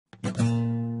Well,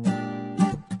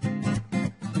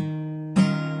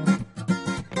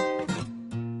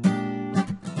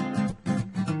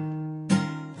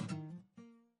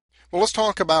 let's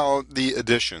talk about the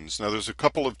additions. Now, there's a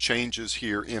couple of changes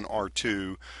here in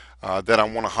R2 that I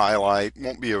want to highlight. It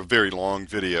won't be a very long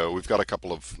video. We've got a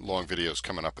couple of long videos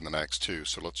coming up in the next two,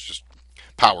 so let's just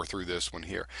power through this one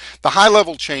here. The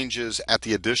high-level changes at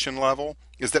the addition level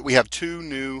is that we have two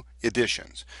new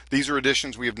additions. These are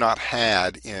additions we have not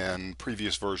had in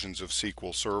previous versions of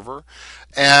SQL Server,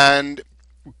 and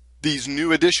these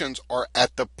new additions are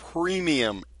at the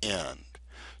premium end.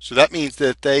 So that means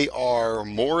that they are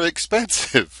more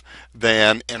expensive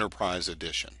than Enterprise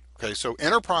Edition. Okay, so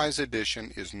Enterprise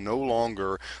Edition is no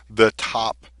longer the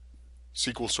top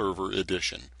SQL Server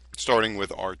edition, starting with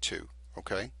R2.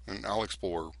 Okay, and I'll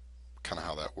explore kind of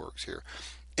how that works here.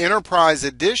 Enterprise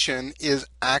Edition is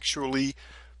actually,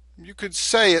 you could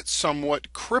say it's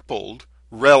somewhat crippled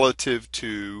relative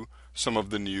to some of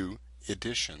the new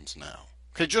editions now.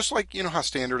 Okay, just like you know how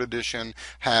Standard Edition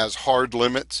has hard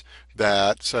limits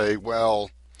that say,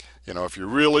 well, you know, if you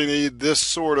really need this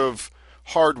sort of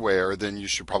hardware, then you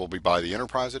should probably buy the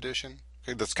Enterprise Edition.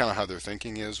 Okay, that's kind of how their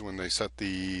thinking is when they set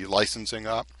the licensing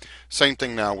up. Same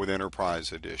thing now with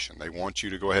Enterprise Edition. They want you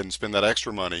to go ahead and spend that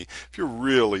extra money if you're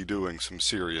really doing some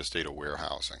serious data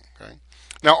warehousing. Okay.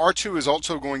 Now R2 is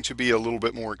also going to be a little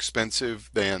bit more expensive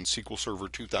than SQL Server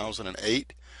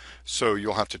 2008, so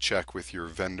you'll have to check with your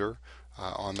vendor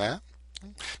on that.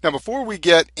 Now, before we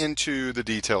get into the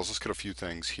details, let's get a few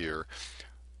things here.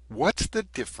 What's the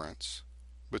difference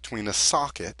between a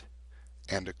socket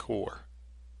and a core?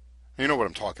 You know what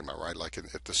I'm talking about, right? Like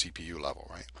at the CPU level,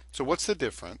 right? So what's the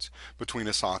difference between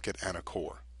a socket and a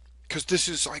core? Because this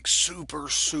is like super,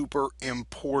 super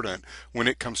important when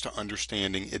it comes to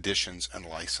understanding additions and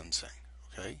licensing,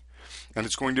 okay? And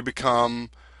it's going to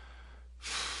become,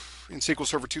 in SQL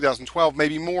Server 2012,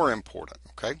 maybe more important,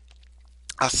 okay?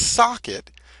 A socket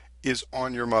is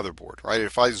on your motherboard, right?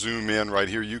 If I zoom in right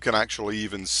here, you can actually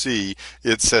even see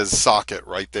it says socket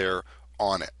right there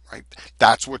on it, right?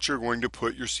 That's what you're going to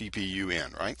put your CPU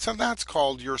in, right? So that's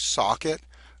called your socket,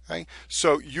 okay?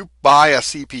 So you buy a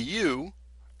CPU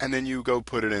and then you go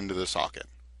put it into the socket.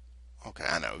 Okay,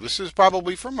 I know this is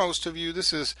probably for most of you,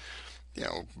 this is, you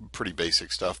know, pretty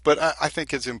basic stuff, but I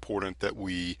think it's important that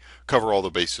we cover all the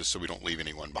bases so we don't leave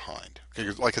anyone behind. Okay,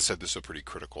 like I said, this is a pretty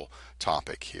critical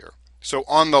topic here. So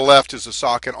on the left is a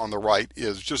socket, on the right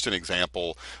is just an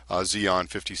example Xeon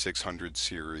 5600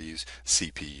 series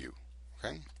CPU.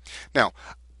 Okay, now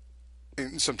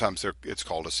sometimes it's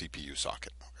called a CPU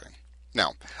socket. Okay,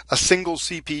 now a single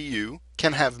CPU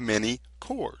can have many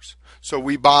cores. So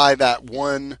we buy that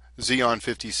one Xeon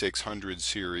 5600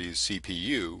 series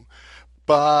CPU,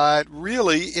 but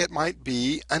really it might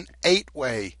be an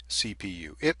 8-way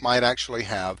CPU. It might actually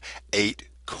have 8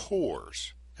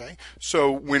 cores. Okay?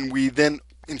 So when we then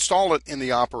install it in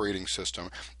the operating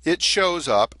system, it shows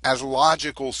up as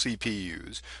logical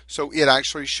CPUs. So it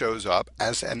actually shows up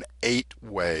as an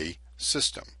 8-way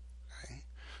system. Okay?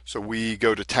 So we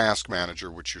go to Task Manager,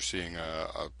 which you're seeing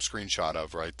a screenshot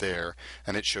of right there,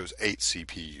 and it shows 8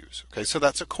 CPUs. Okay, so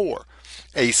that's a core.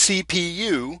 A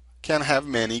CPU can have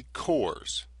many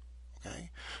cores. Okay,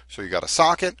 so you got a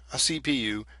socket, a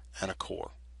CPU, and a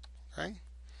core. Okay,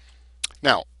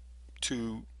 now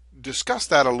to discuss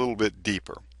that a little bit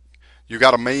deeper, you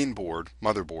got a main board,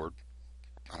 motherboard.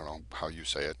 I don't know how you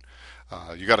say it.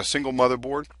 You got a single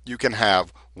motherboard. You can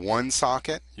have one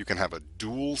socket. You can have a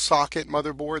dual socket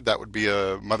motherboard. That would be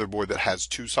a motherboard that has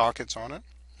 2 sockets on it.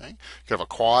 Okay, you can have a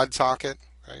quad socket.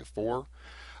 Okay, 4.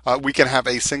 We can have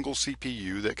a single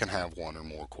CPU that can have 1 or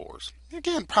more cores.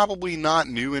 Again, probably not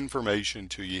new information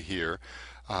to you here,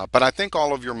 but I think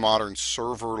all of your modern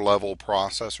server level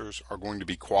processors are going to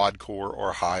be quad core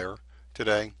or higher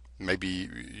today. Maybe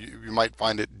you might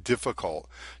find it difficult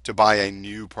to buy a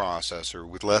new processor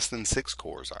with less than 6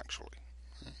 cores actually.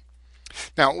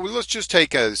 Now let's just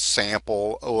take a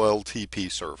sample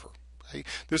OLTP server. Okay?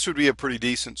 This would be a pretty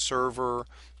decent server.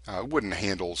 It wouldn't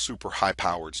handle super high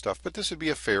powered stuff, but this would be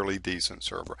a fairly decent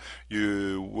server.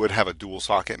 You would have a dual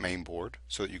socket main board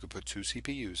so that you could put 2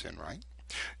 CPUs in, right?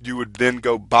 You would then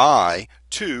go buy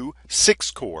 2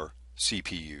 6-core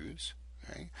CPUs.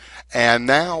 Okay? And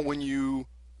now when you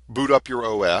boot up your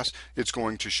OS, it's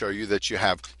going to show you that you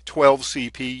have 12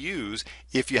 CPUs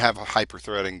if you have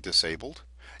hyperthreading disabled.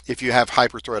 If you have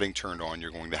hyperthreading turned on,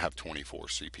 you're going to have 24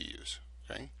 CPUs.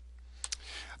 Okay?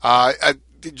 I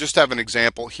just have an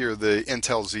example here, the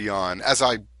Intel Xeon. As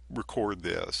I record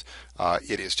this,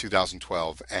 it is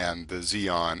 2012, and the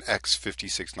Xeon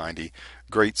X5690,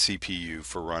 great CPU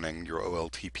for running your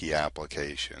OLTP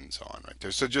applications on right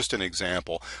there. So just an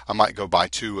example, I might go buy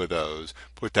 2 of those,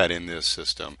 put that in this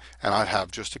system, and I'd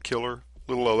have just a killer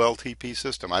little OLTP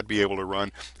system. I'd be able to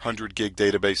run 100 gig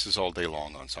databases all day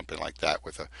long on something like that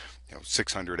with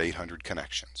 600, 800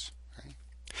 connections. Right?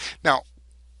 Now,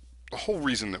 the whole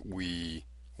reason that we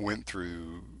went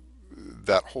through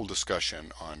that whole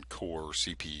discussion on core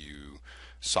CPU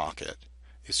socket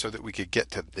is so that we could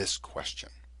get to this question.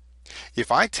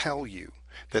 If I tell you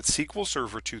that SQL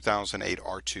Server 2008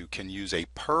 R2 can use a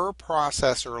per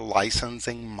processor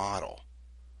licensing model,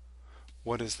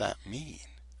 what does that mean?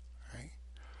 Right?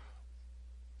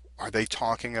 Are they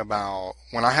talking about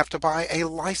when I have to buy a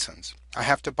license? I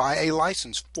have to buy a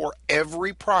license for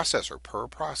every processor per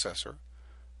processor.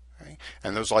 Okay?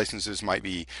 And those licenses might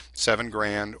be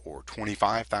 $7,000 or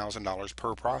 $25,000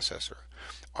 per processor.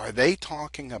 Are they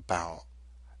talking about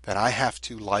that I have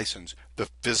to license the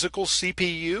physical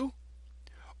CPU,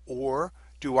 or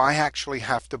do I actually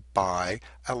have to buy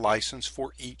a license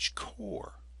for each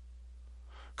core?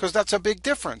 Because that's a big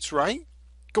difference, right?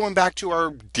 Going back to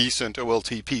our decent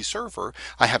OLTP server,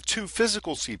 I have 2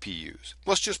 physical CPUs.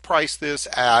 Let's just price this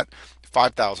at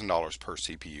 $5,000 per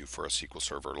CPU for a SQL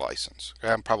Server license.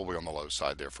 Okay, I'm probably on the low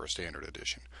side there for a standard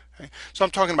edition. Okay? So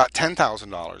I'm talking about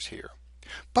 $10,000 here.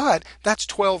 But that's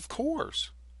 12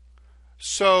 cores.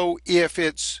 So if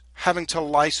it's having to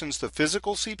license the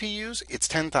physical CPUs, it's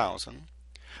 10,000.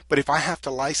 But if I have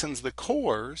to license the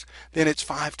cores, then it's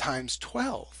 5 times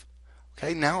 12.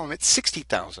 Okay, now I'm at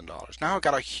 $60,000. Now I've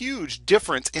got a huge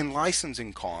difference in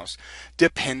licensing costs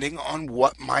depending on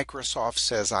what Microsoft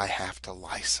says I have to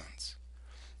license.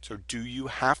 So do you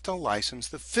have to license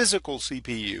the physical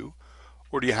CPU,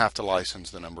 or do you have to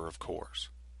license the number of cores?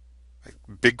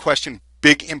 Big question,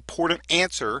 big important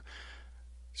answer.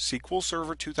 SQL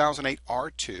Server 2008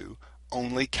 R2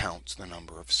 only counts the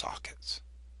number of sockets.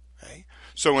 Okay?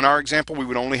 So in our example, we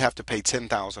would only have to pay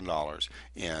 $10,000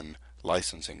 in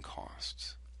licensing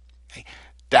costs. Okay?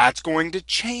 That's going to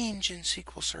change in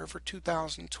SQL Server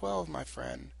 2012, my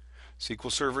friend.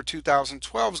 SQL Server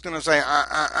 2012 is going to say,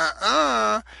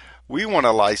 we want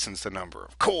to license the number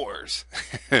of cores.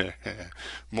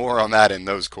 More on that in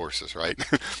those courses, right?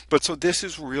 But so this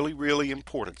is really, really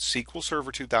important. SQL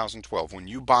Server 2012, when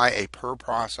you buy a per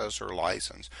processor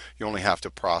license, you only have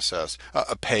to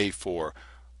pay for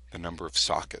the number of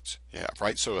sockets you have,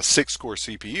 right? So a 6-core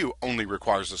CPU only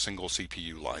requires a single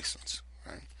CPU license.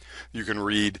 Right? You can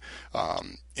read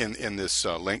in this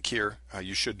link here,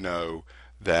 you should know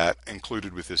that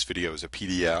included with this video is a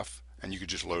PDF, and you can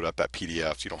just load up that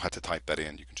PDF. So you don't have to type that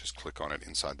in. You can just click on it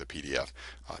inside the PDF,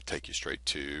 take you straight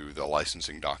to the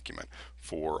licensing document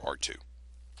for R2.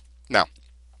 Now,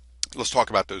 let's talk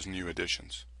about those new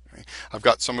additions. Right? I've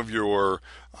got some of your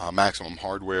maximum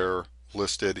hardware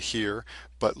listed here,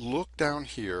 but look down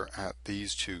here at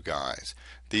these 2 guys.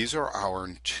 These are our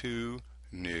 2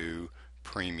 new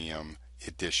premium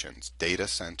editions,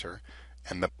 Datacenter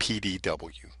and the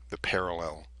PDW, the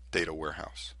Parallel Data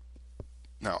Warehouse.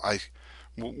 Now,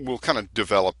 we'll kind of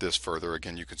develop this further.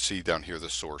 Again, you can see down here the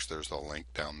source. There's the link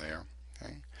down there.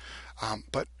 Okay?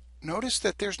 But notice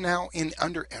that there's now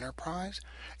under Enterprise,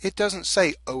 it doesn't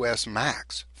say OS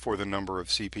Max for the number of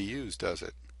CPUs, does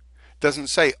it? It doesn't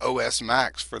say OS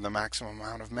Max for the maximum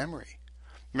amount of memory.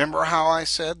 Remember how I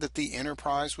said that the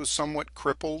Enterprise was somewhat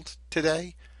crippled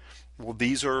today? Well,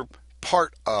 these are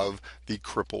part of the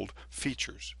crippled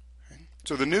features. Okay?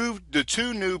 So the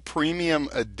 2 new premium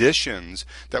editions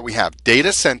that we have,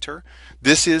 Datacenter,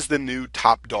 this is the new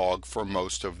top dog for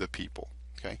most of the people.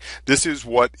 Okay? This is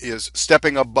what is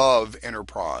stepping above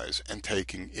Enterprise and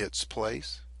taking its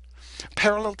place.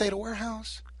 Parallel Data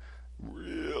Warehouse,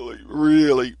 really,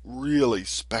 really, really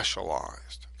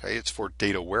specialized. Okay? It's for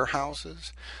data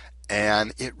warehouses,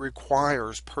 and it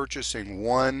requires purchasing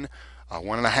 1.5,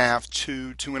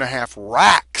 2.5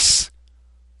 racks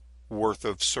worth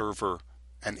of server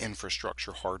and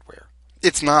infrastructure hardware.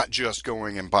 It's not just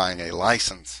going and buying a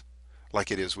license like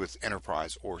it is with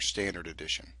Enterprise or Standard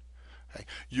Edition. Okay.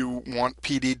 You want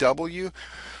PDW?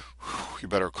 You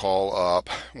better call up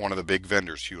one of the big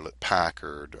vendors, Hewlett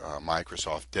Packard,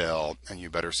 Microsoft, Dell, and you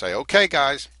better say, okay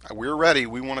guys, we're ready.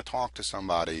 We want to talk to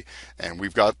somebody, and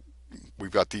we've got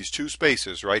these 2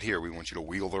 spaces right here. We want you to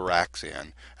wheel the racks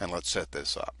in, and let's set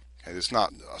this up. Okay, it's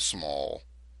not a small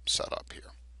setup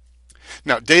here.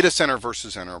 Now, Data Center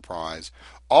versus Enterprise,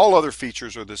 all other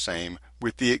features are the same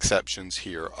with the exceptions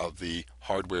here of the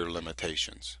hardware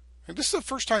limitations. And this is the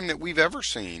first time that we've ever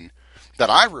seen, that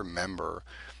I remember,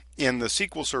 in the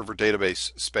SQL Server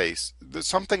database space, there's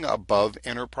something above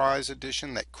Enterprise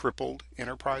Edition that crippled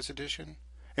Enterprise Edition.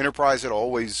 Enterprise had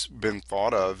always been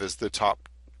thought of as the top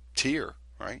tier,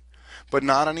 right? But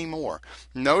not anymore.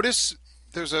 Notice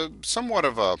there's a somewhat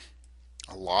of a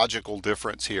logical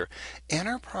difference here.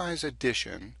 Enterprise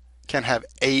Edition can have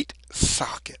 8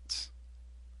 sockets.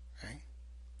 Okay?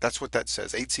 That's what that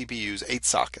says. 8 CPUs, 8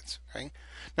 sockets. Okay?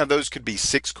 Now those could be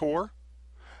 6 core,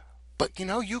 but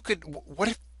you could. What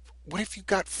if you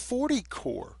got 40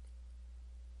 core?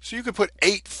 So you could put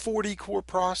 8 40 core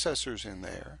processors in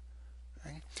there.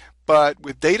 Okay? But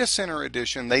with Data Center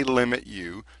Edition, they limit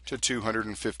you to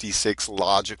 256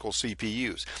 logical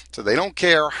CPUs. So they don't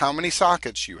care how many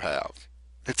sockets you have.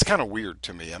 It's kind of weird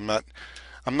to me. I'm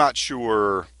not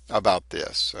sure about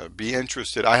this. Be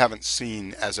interested. I haven't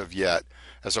seen as of yet,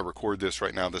 as I record this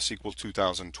right now, the SQL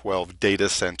 2012 Data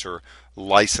Center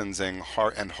licensing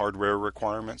and hardware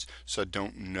requirements. So I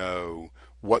don't know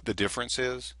what the difference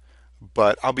is,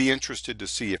 but I'll be interested to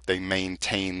see if they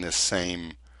maintain this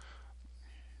same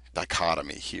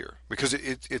dichotomy here, because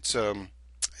it's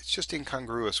just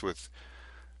incongruous with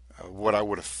what I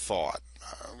would have thought.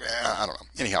 I don't know.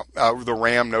 Anyhow, the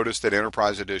RAM, notice that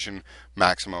Enterprise Edition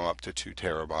maximum up to 2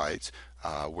 terabytes,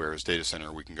 whereas Data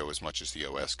Center we can go as much as the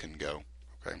OS can go.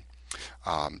 Okay.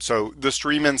 So the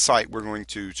Stream Insight we're going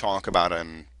to talk about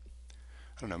in,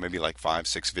 I don't know, maybe like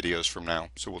 5-6 videos from now.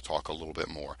 So we'll talk a little bit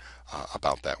more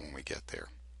about that when we get there.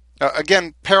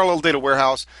 Again, Parallel Data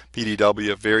Warehouse,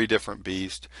 PDW, a very different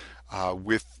beast.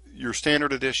 With your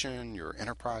Standard Edition, your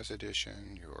Enterprise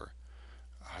Edition, your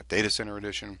Data Center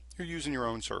Edition, you're using your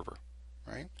own server,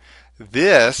 right?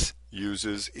 This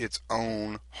uses its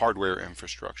own hardware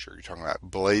infrastructure. You're talking about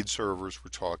blade servers.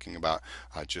 We're talking about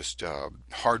just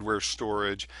hardware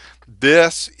storage.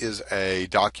 This is a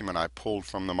document I pulled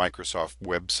from the Microsoft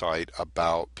website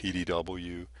about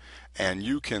PDW, and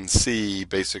you can see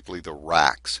basically the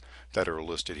racks that are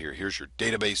listed here. Here's your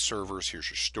database servers. Here's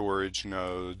your storage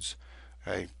nodes.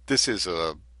 Okay, this is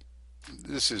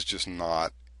just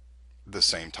not the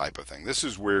same type of thing. This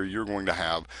is where you're going to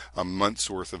have a month's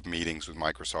worth of meetings with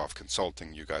Microsoft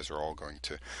Consulting. You guys are all going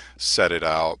to set it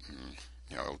out. And,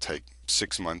 it'll take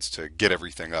 6 months to get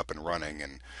everything up and running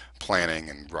and planning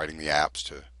and writing the apps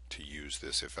to use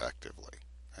this effectively.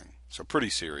 Okay? So pretty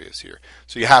serious here.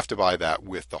 So you have to buy that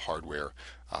with the hardware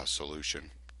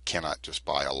solution. Cannot just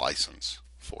buy a license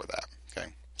for that.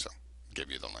 Okay, so I'll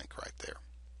give you the link right there.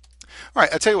 All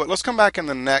right, I tell you what, let's come back in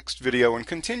the next video and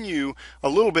continue a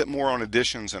little bit more on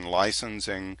additions and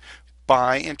licensing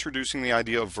by introducing the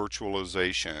idea of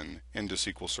virtualization into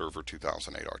SQL Server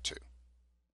 2008 R2.